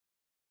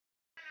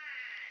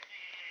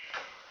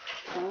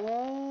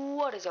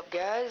What is up,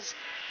 guys?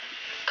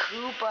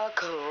 Koopa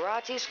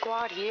Karate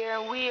Squad here,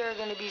 and we are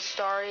going to be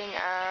starting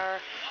our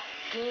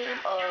game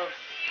of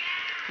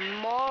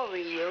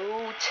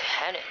Mario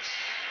Tennis.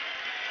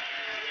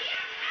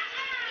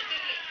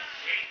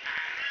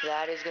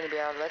 That is going to be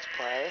our Let's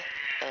Play,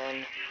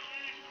 and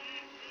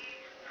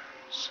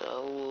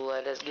so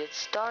let us get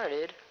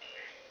started.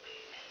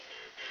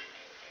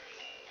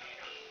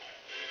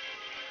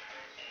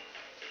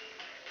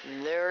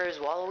 There's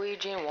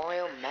Waluigi and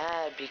Wario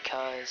mad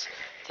because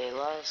they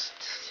lost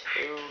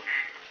to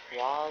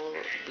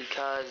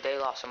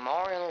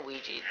Mario and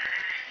Luigi.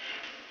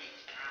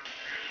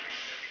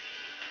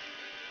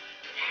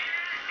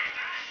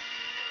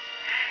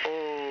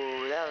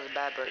 Oh, that was a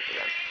bad break for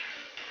them.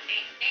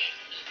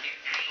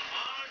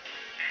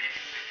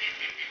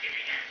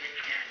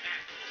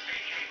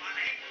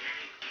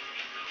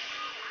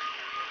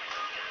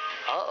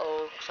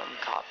 Uh-oh, some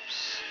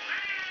cops.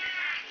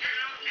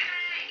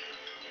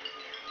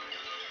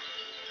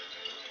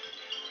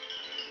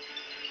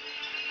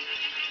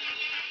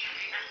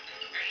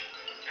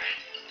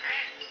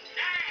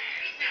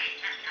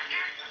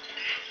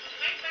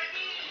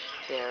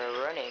 They're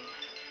running.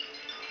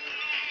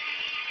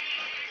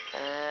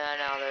 And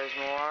now there's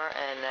more,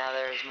 and now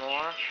there's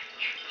more.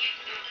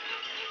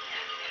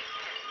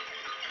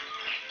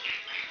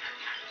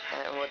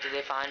 And what did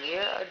they find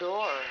here? A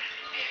door.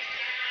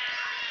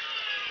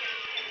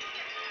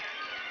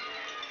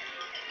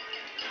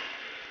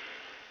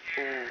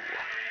 Ooh.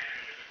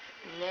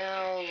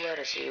 Now let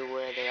us see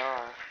where they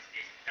are.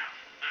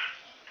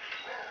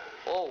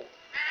 Whoa.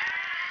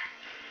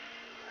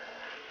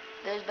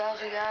 There's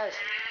Bowser, guys.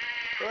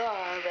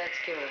 Oh, that's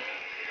scary.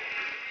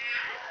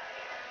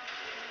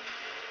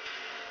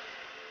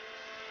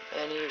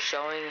 And he's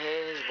showing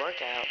his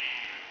workout.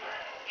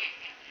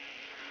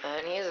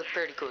 And he has a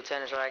pretty cool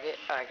tennis racket,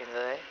 I can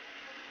say.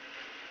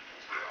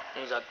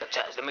 He's like, the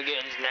test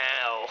begins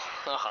now.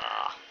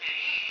 Haha.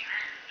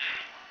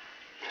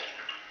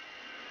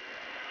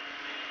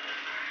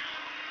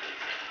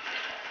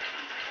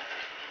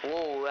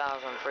 Whoa, that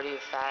was some pretty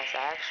fast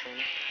action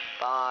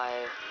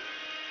by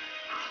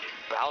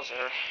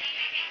Bowser.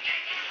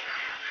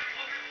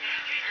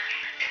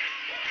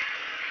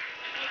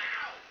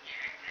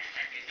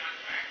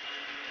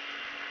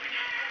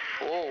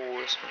 Whoa,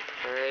 it's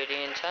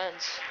pretty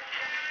intense.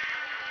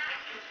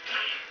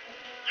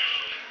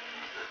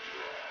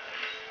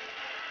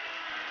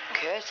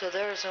 Okay, so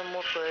there are some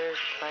more players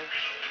playing.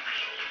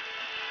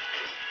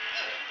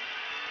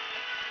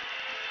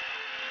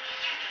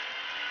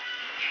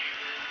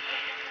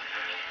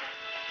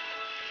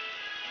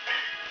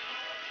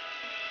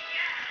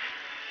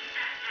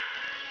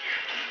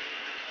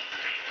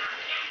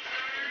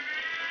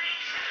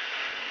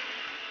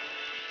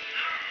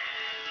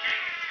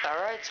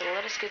 Alright, so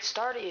let us get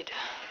started.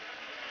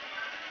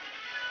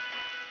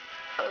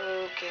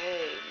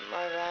 Okay,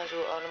 my rounds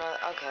will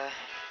automatically. Okay.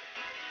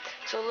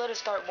 So let us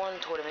start one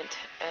tournament,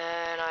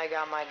 and I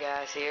got my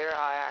guys here.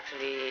 I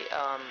actually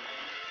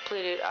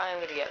pleaded. I am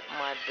gonna get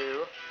my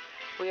boo.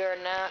 We're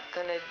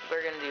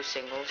gonna do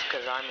singles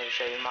because I'm gonna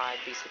show you my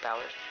beastly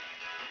powers.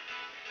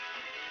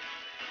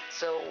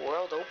 So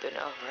World Open.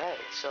 All right.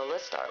 So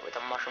let's start with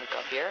a Mushroom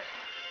Cup here,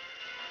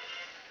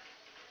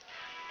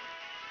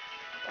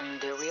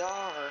 and there we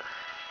are.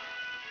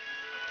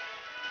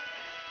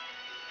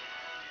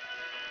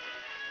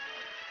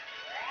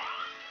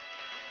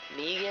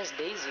 Me against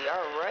Daisy.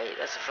 Alright,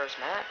 that's the first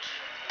match.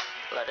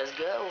 Let us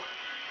go.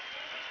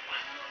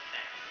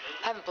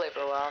 Haven't played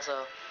for a while,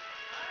 so.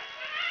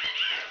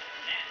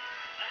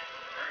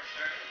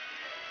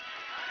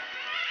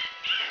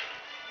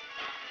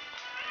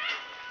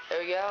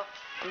 There we go.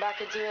 I'm back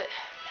into it.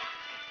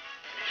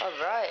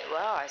 Alright,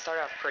 wow, I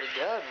started off pretty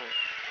good.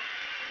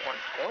 1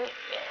 point.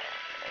 Yeah,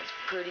 that's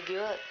pretty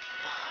good.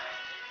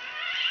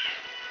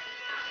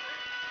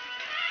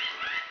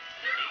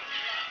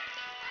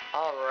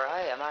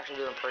 Alright, I'm actually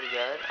doing pretty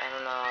good. I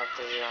don't know if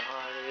this is on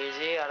hard or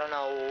easy. I don't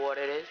know what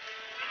it is.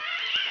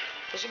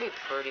 This should be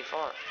pretty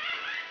fun.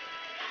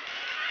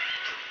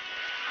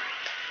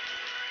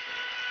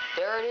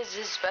 There it is,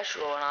 this is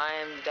special, and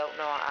I don't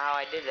know how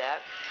I did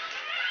that.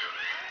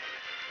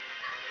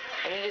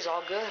 And it is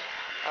all good.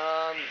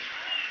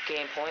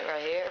 Game point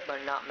right here,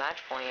 but not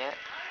match point yet.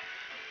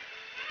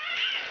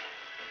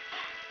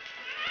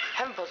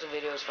 Haven't posted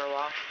videos for a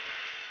while.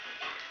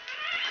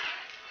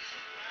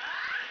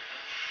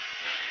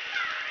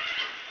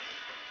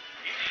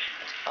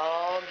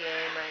 All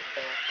game right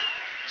there.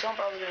 So I'm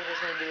probably gonna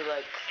just do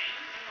like,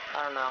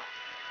 I don't know.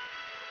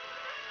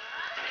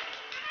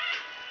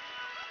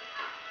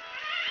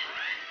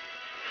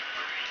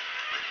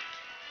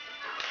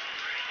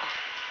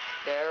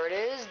 There it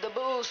is, the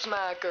Boo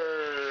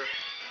Smacker.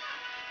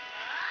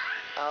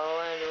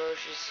 Oh, and we'll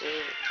just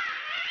see.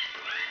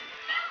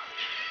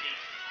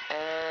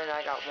 And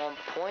I got 1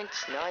 point.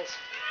 Nice.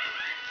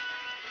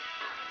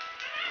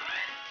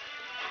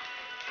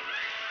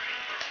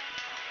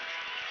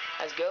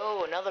 Let's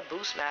go, another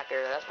Boo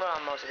Smacker. That's what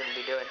I'm mostly going to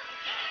be doing.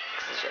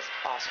 This is just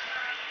awesome.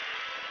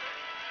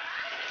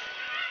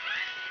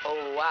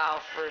 Oh,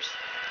 wow, first.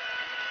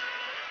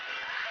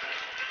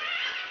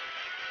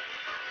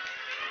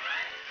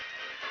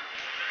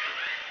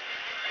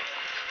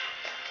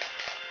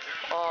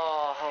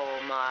 Oh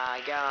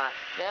my god.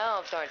 Now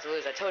I'm starting to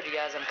lose. I told you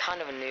guys I'm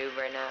kind of a noob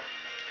right now.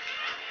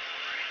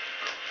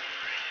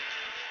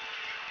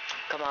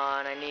 Come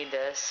on, I need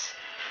this.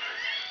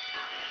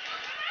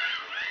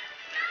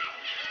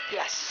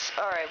 Yes.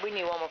 Alright, we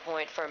need one more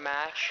point for a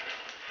match.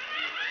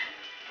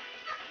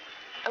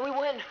 And we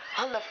win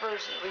on the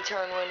first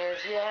return winners.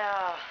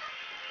 Yeah.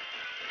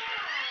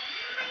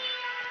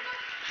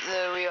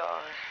 There we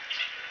are.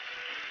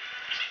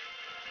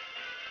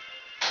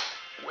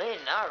 Win.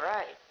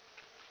 Alright.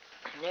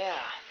 Yeah.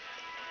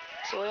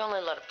 So we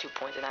only let up 2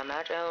 points in that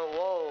match. Oh,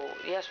 whoa.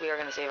 Yes, we are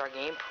going to save our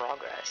game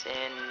progress.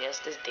 And yes,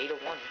 this data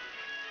won.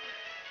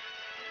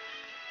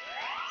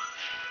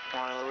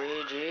 Mario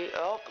Luigi.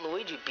 Oh,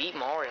 Luigi beat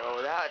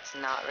Mario. That's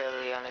not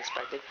really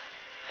unexpected.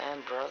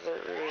 And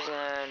brothers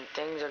and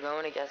things are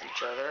going against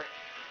each other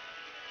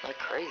like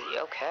crazy.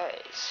 Okay,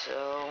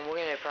 so we're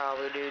gonna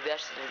probably do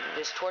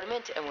this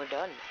tournament and we're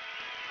done.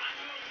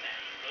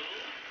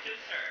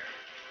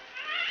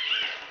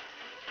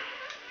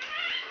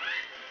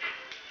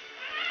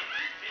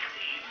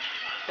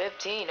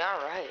 15.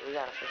 All right, we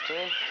got a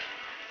 15.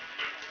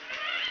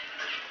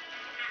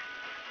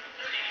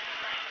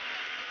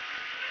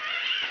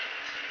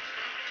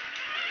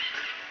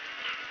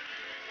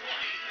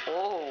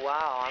 Oh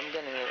wow, I'm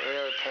getting it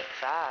really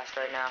fast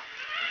right now.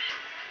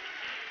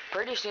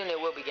 Pretty soon it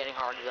will be getting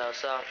harder though.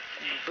 So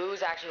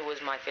Boo's actually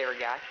was my favorite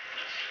guy.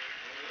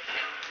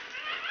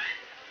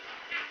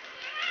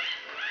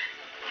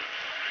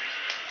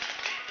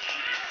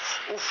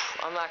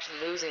 Oof, I'm actually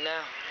losing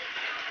now.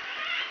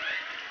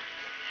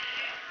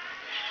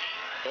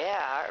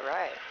 Yeah,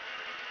 alright.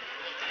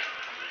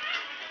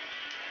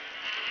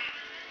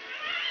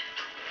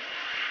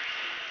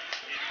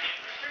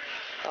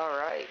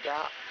 Alright,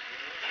 yeah.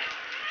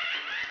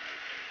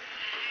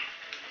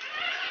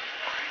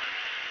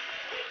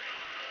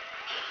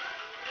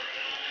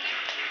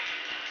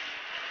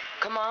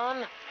 Come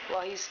on,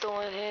 while he's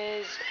still in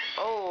his...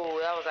 Oh,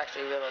 that was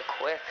actually really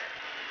quick.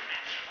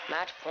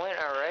 Match point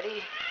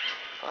already?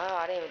 Wow,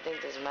 I didn't even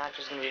think this match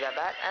was going to be that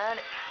bad. And,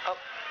 oh,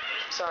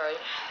 sorry.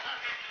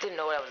 Didn't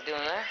know what I was doing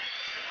there.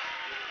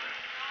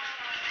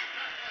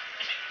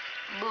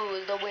 Boo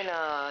is the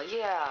winner,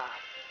 yeah.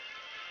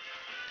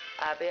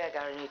 Happy I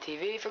got a new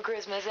TV for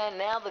Christmas, and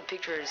now the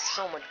picture is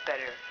so much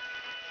better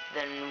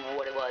than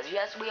what it was.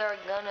 Yes, we are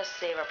going to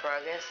save our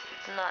progress.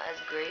 It's not as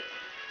great.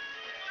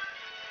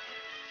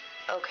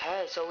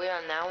 Okay, so we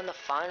are now in the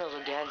finals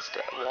against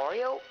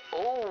Wario.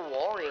 Oh,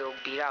 Wario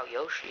beat out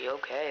Yoshi.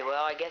 Okay,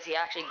 well, I guess he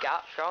actually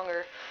got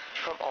stronger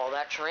from all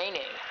that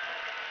training.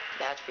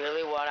 That's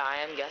really what I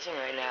am guessing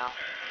right now.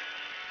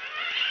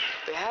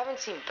 We haven't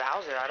seen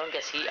Bowser. I don't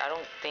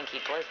think he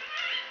plays.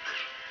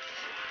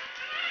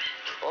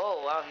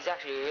 Oh, wow, he's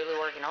actually really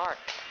working hard.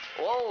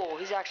 Whoa,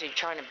 he's actually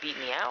trying to beat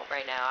me out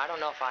right now. I don't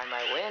know if I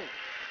might win.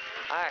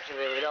 I actually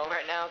really don't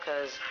right now,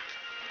 because...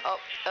 Oh,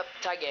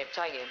 tie game.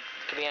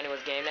 Could be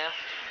anyone's game now.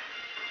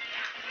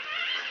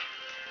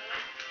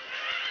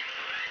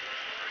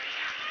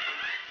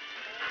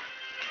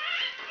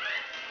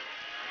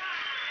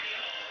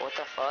 What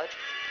the fudge?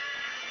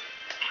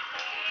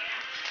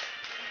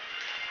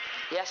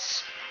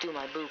 Yes, do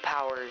my Boo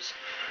powers.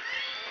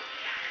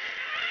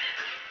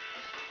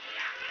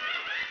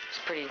 It's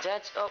pretty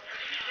intense. Oh,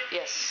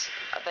 yes.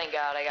 Thank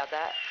God I got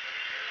that.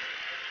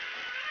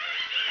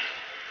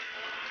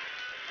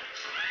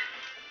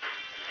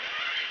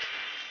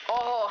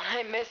 Oh,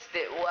 I missed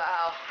it.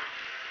 Wow.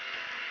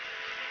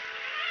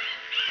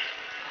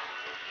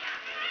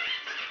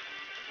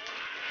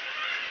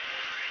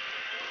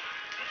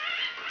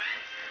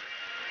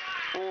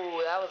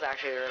 Ooh, that was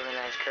actually a really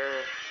nice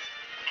curve.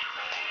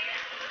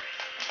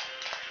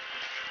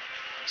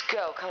 Let's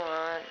go. Come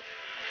on.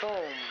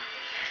 Boom.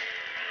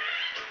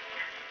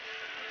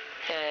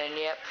 And,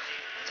 yep.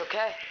 It's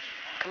okay.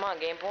 Come on,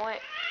 game point.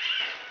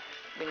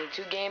 We need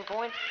 2 game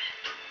points.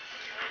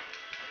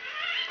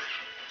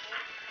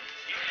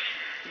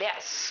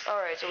 Yes.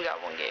 Alright, so we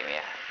got 1 game,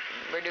 yeah.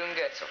 We're doing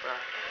good so far.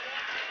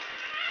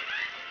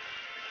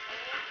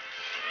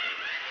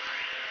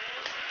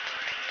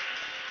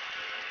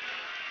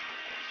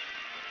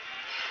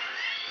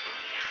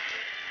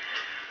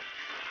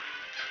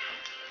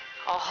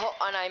 Oh,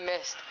 and I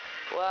missed.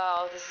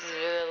 Wow, this is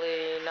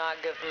really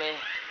not good for me.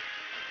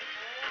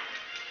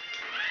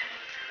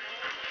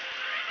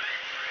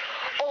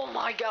 Oh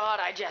my God,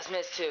 I just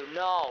missed 2.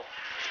 No,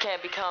 this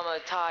can't become a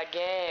tied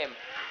game.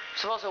 I'm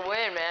supposed to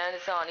win, man.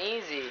 It's not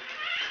easy.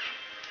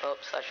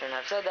 Oops, I shouldn't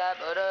have said that,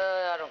 but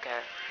I don't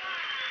care.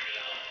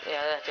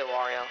 Yeah, that's it,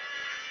 Wario.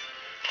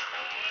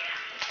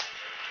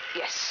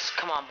 Yes,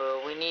 come on,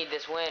 Boo. We need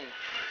this win.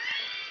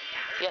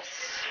 Yes,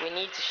 we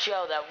need to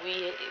show that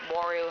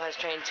Wario has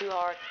trained too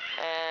hard,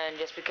 and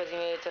just because he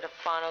made it to the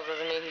finals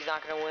doesn't mean he's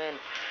not gonna win.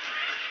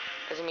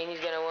 Doesn't mean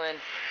he's gonna win.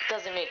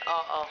 Doesn't mean,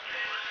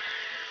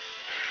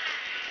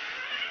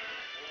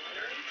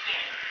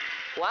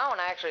 Wow,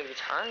 and I actually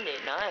returned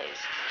it.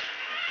 Nice.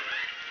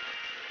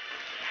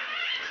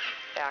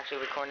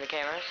 actually recording the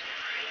cameras.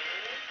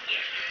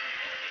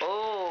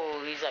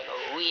 Oh, he's like,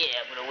 oh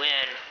yeah, I'm gonna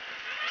win.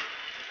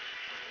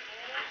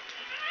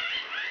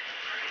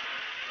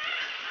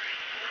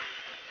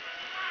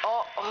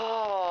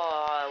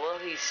 Well,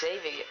 he's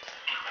saving it.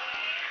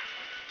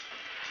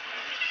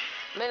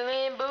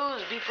 Man,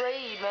 Booze, be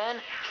afraid,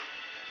 man.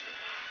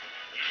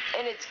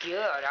 And it's good.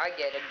 I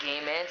get a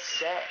game and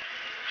set.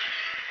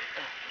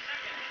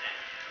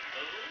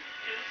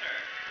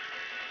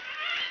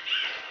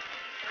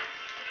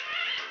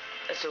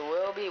 So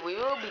we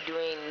will be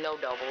doing no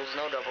doubles.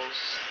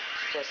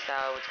 It's just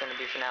how it's gonna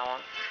be from now on.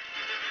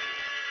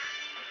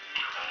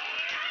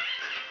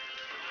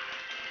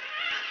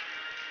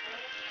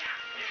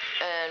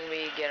 And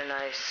we get a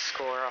nice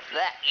score off of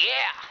that.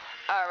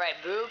 Yeah!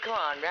 Alright, Boo, come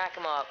on, rack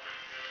them up.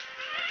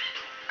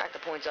 Rack the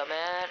points up,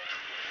 man.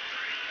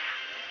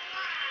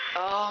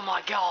 Oh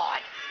my god.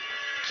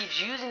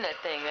 Keeps using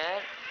that thing,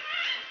 man.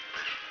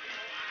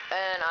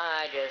 And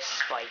I just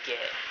spike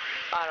it.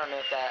 I don't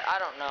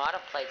know. I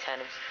don't play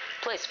tennis.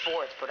 Play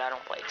sports, but I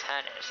don't play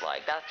tennis.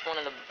 Like, that's one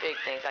of the big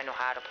things I know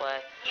how to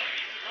play.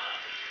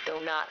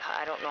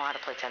 I don't know how to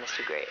play tennis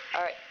too great.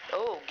 Alright.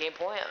 Oh, game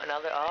point.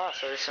 Another. Oh,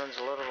 so this one's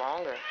a little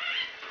longer.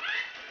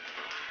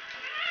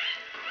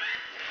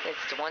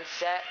 It's one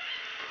set.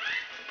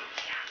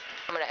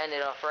 I'm going to end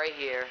it off right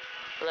here.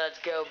 Let's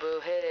go,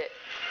 Boo. Hit it.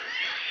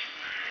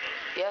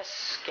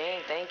 Yes,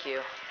 game. Thank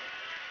you.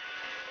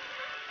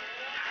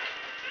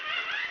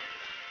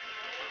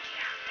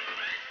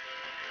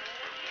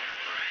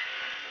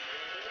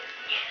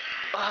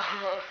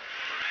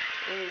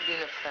 He's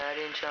being a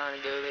fatty and trying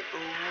to go like,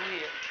 ooh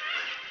yeah.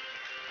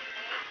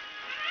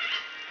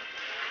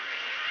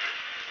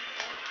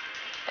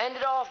 End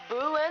it off,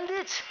 Boo, end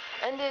it!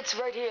 End it's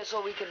right here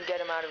so we can get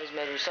him out of his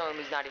misery. Show him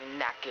he's not even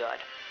that good.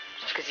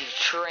 Just because he's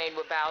trained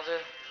with Bowser,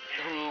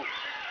 who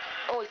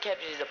always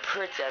captures the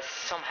princess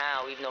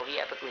somehow, even though he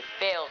epically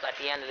fails at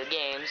the end of the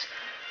games.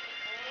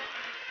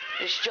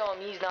 Just show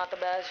him he's not the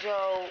best,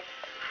 show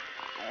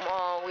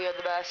we are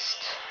the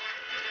best.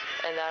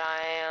 And that I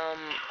am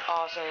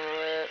awesome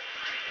with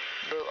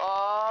Boo.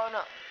 Oh,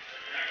 no.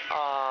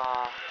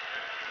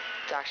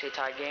 It's actually a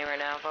tied game right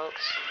now,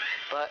 folks.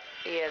 But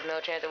he has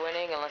no chance of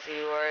winning unless he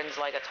wins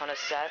like a ton of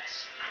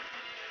sets.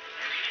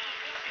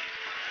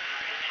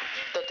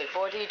 The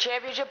 340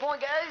 championship point,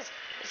 guys.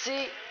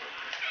 See?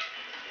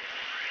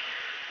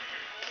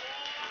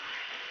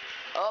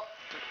 Oh,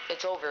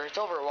 it's over. It's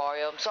over,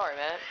 Wario. I'm sorry,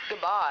 man.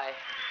 Goodbye.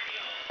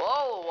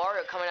 Whoa,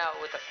 Wario coming out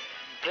with a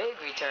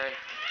big return.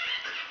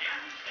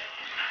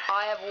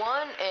 I have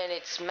won, and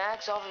it's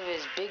Max off of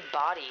his big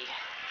body.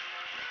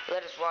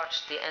 Let us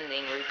watch the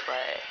ending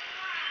replay.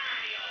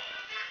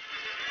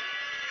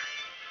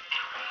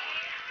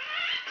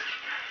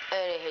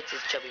 And it hits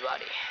his chubby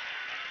body.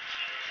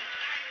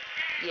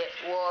 Yet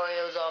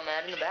Wario's all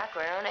mad in the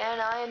background,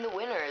 and I am the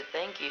winner.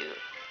 Thank you.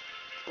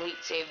 Elite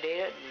save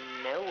data?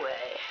 No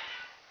way.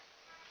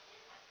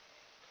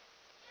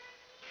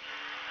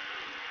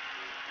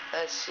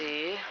 Let's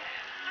see.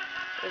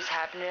 What's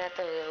happening at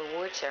the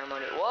award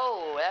ceremony?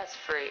 Whoa, that's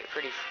pretty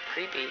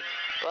creepy.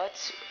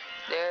 But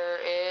there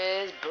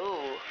is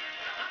Boo.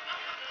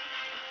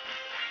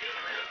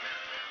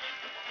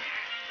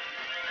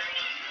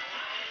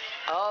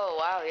 Oh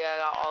wow, yeah, I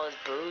got all his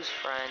Boo's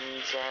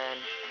friends and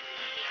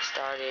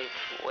started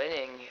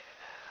winning.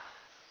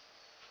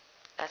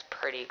 That's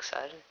pretty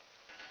exciting.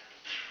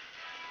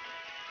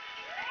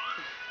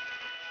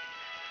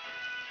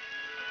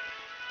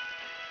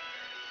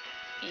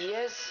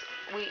 Yes,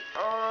 we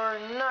are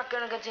not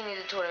gonna continue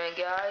the tournament,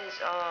 guys.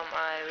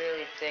 I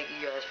really thank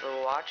you guys for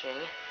watching.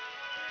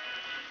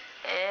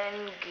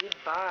 And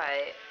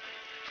goodbye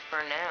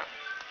for now.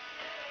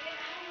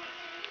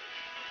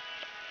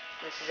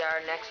 This is our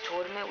next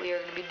tournament we are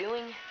going to be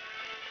doing.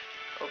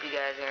 Hope you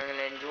guys are going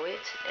to enjoy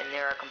it. And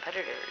there are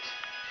competitors.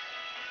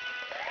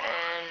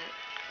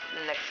 And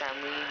the next time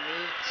we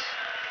meet,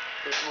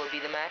 this will be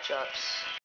the matchups.